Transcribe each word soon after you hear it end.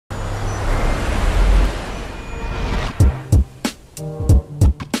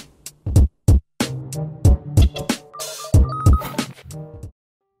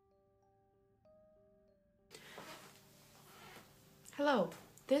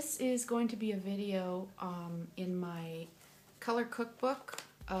this is going to be a video in my color cookbook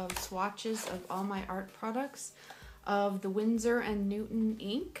of swatches of all my art products of the Windsor and Newton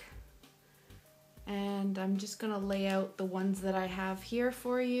ink. And I'm just going to lay out the ones that I have here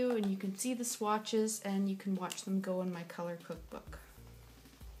for you, and you can see the swatches and you can watch them go in my color cookbook.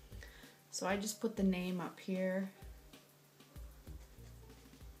 So I just put the name up here.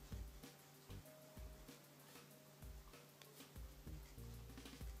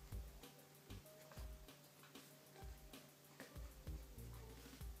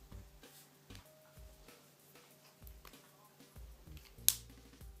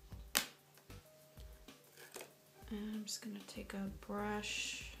 And I'm just going to take a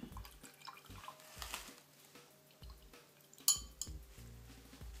brush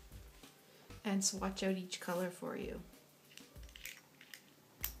and swatch out each color for you.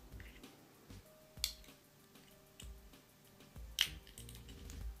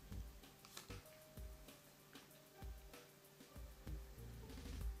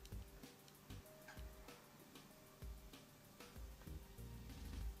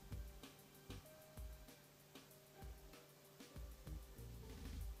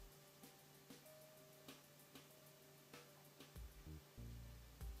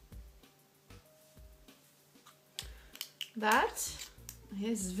 That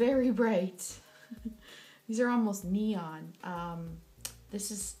is very bright. These are almost neon.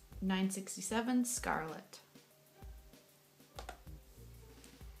 This is 967 Scarlet.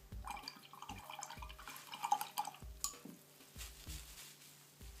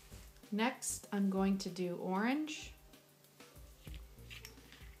 Next, I'm going to do orange.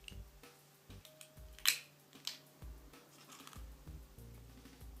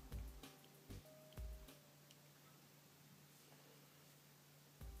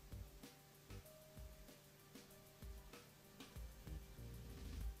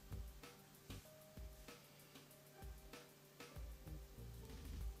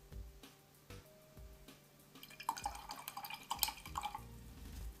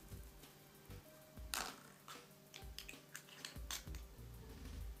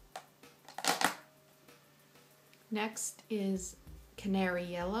 Next is canary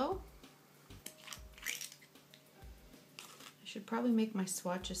yellow. I should probably make my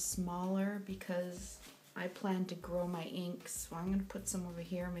swatches smaller because I plan to grow my inks. So I'm going to put some over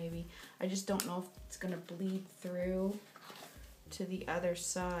here maybe. I just don't know if it's going to bleed through to the other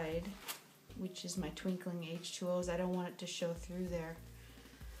side, which is my twinkling H2Os. I don't want it to show through there.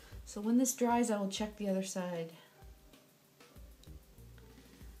 So when this dries, I will check the other side.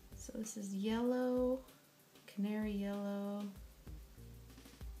 So this is yellow. Canary yellow,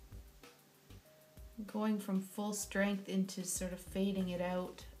 going from full strength into sort of fading it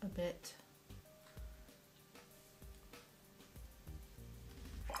out a bit.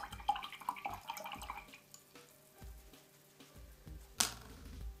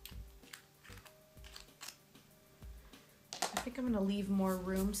 I think I'm going to leave more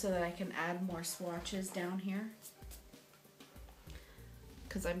room so that I can add more swatches down here,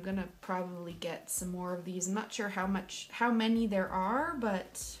 because I'm gonna probably get some more of these. I'm not sure how many there are,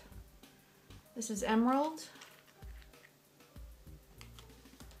 but this is emerald.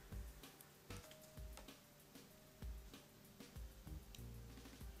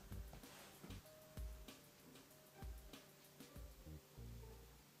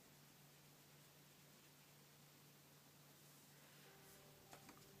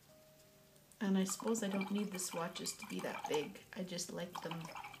 And I suppose I don't need the swatches to be that big. I just like them.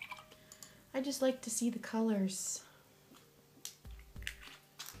 I just like to see the colors.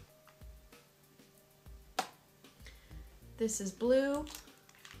 This is blue.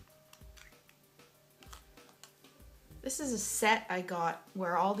 This is a set I got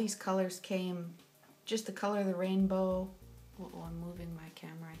where all these colors came, just the color of the rainbow. Oh, I'm moving my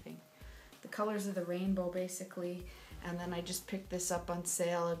camera, I think. The colors of the rainbow, basically. And then I just picked this up on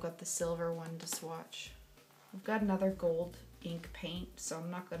sale. I've got the silver one to swatch. I've got another gold ink paint, so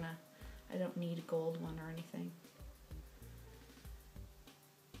I don't need a gold one or anything.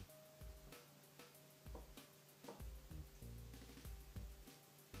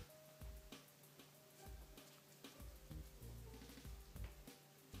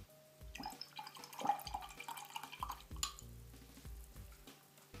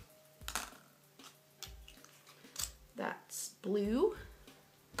 That's blue.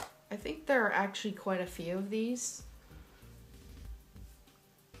 I think there are actually quite a few of these.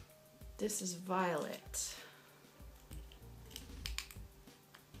 This is violet. It's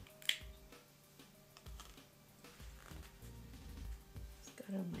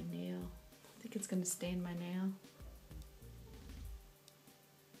got on my nail. I think it's going to stain my nail.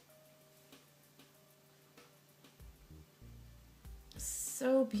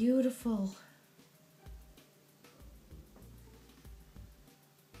 So beautiful.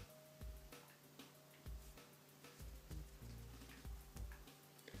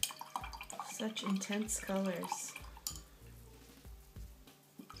 Such intense colors.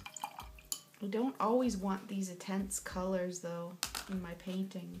 I don't always want these intense colors though in my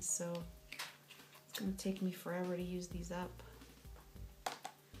paintings, so it's gonna take me forever to use these up.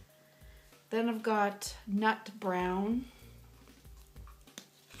 Then I've got nut brown.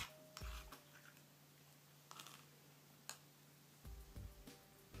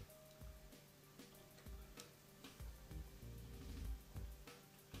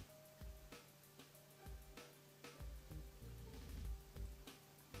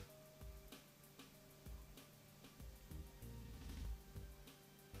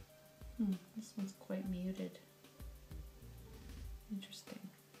 This one's quite muted. Interesting.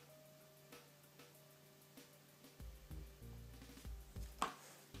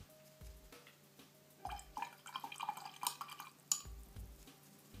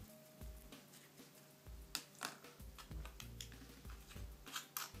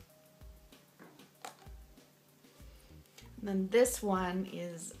 And then this one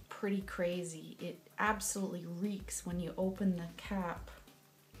is pretty crazy. It absolutely reeks when you open the cap.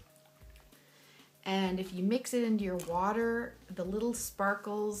 And if you mix it into your water, the little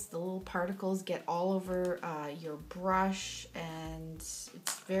sparkles, the little particles get all over your brush, and it's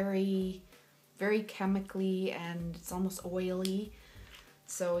very, very chemically, and it's almost oily.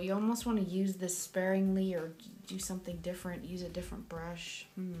 So you almost want to use this sparingly or do something different, use a different brush.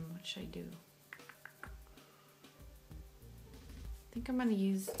 What should I do? I think I'm going to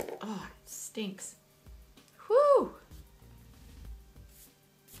use, oh, it stinks. Whew!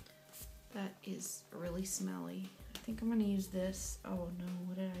 That is really smelly. I think I'm gonna use this. Oh no,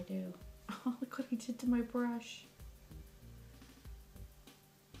 what did I do? Oh, look what I did to my brush.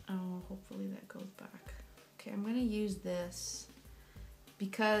 Oh, hopefully that goes back. Okay, I'm gonna use this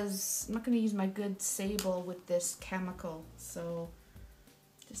because I'm not gonna use my good sable with this chemical. So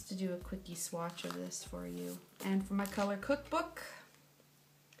just to do a quickie swatch of this for you. And for my color cookbook,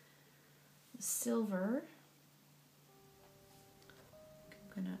 the silver,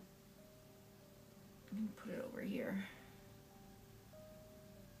 I'm gonna put it over here.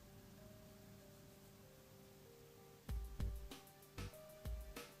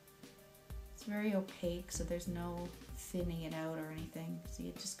 It's very opaque, so there's no thinning it out or anything. See,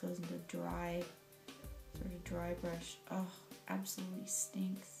 it just goes into dry, sort of dry brush. Oh, absolutely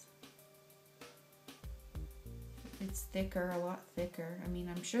stinks. It's thicker, a lot thicker. I mean,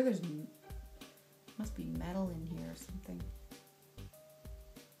 I'm sure there's, must be metal in here or something.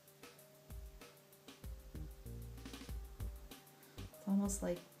 Almost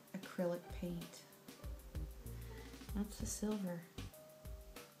like acrylic paint. That's the silver.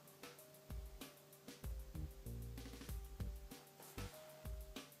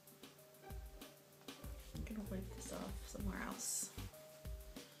 I'm gonna wipe this off somewhere else.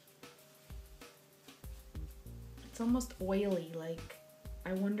 It's almost oily, like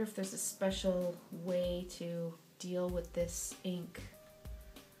I wonder if there's a special way to deal with this ink.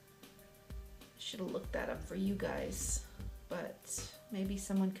 Should have looked that up for you guys. But maybe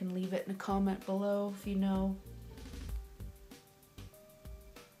someone can leave it in a comment below if you know.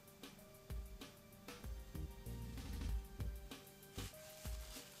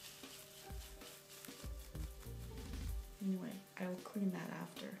 Anyway, I will clean that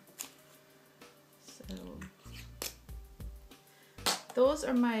after. So those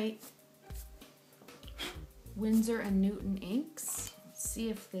are my Windsor and Newton inks. Let's see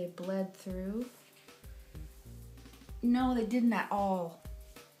if they bled through. No, they didn't at all.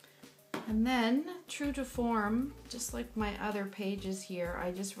 And then, true to form, just like my other pages here,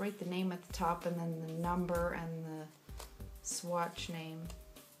 I just write the name at the top and then the number and the swatch name.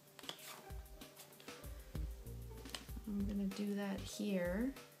 I'm gonna do that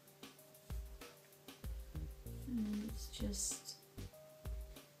here. And it's just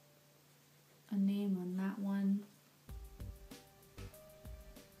a name on that one.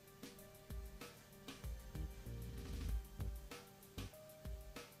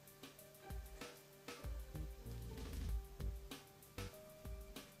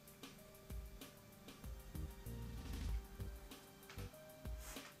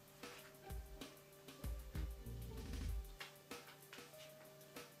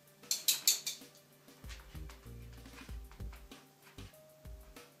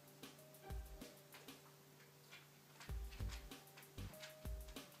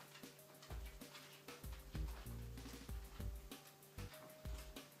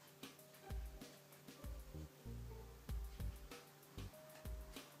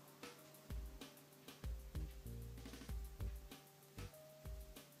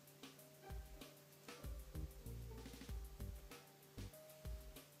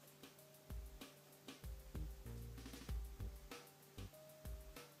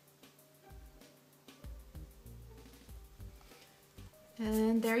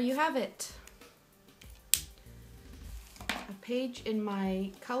 And there you have it. A page in my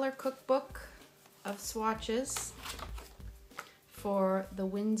color cookbook of swatches for the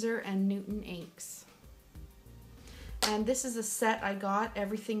Windsor and Newton inks. And this is a set I got,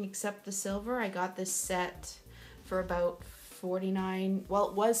 everything except the silver. I got this set for about $49, well,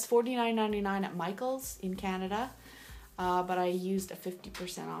 it was $49.99 at Michael's in Canada, but I used a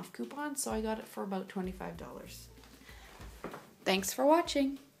 50% off coupon, so I got it for about $25. Thanks for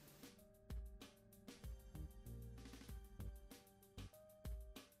watching.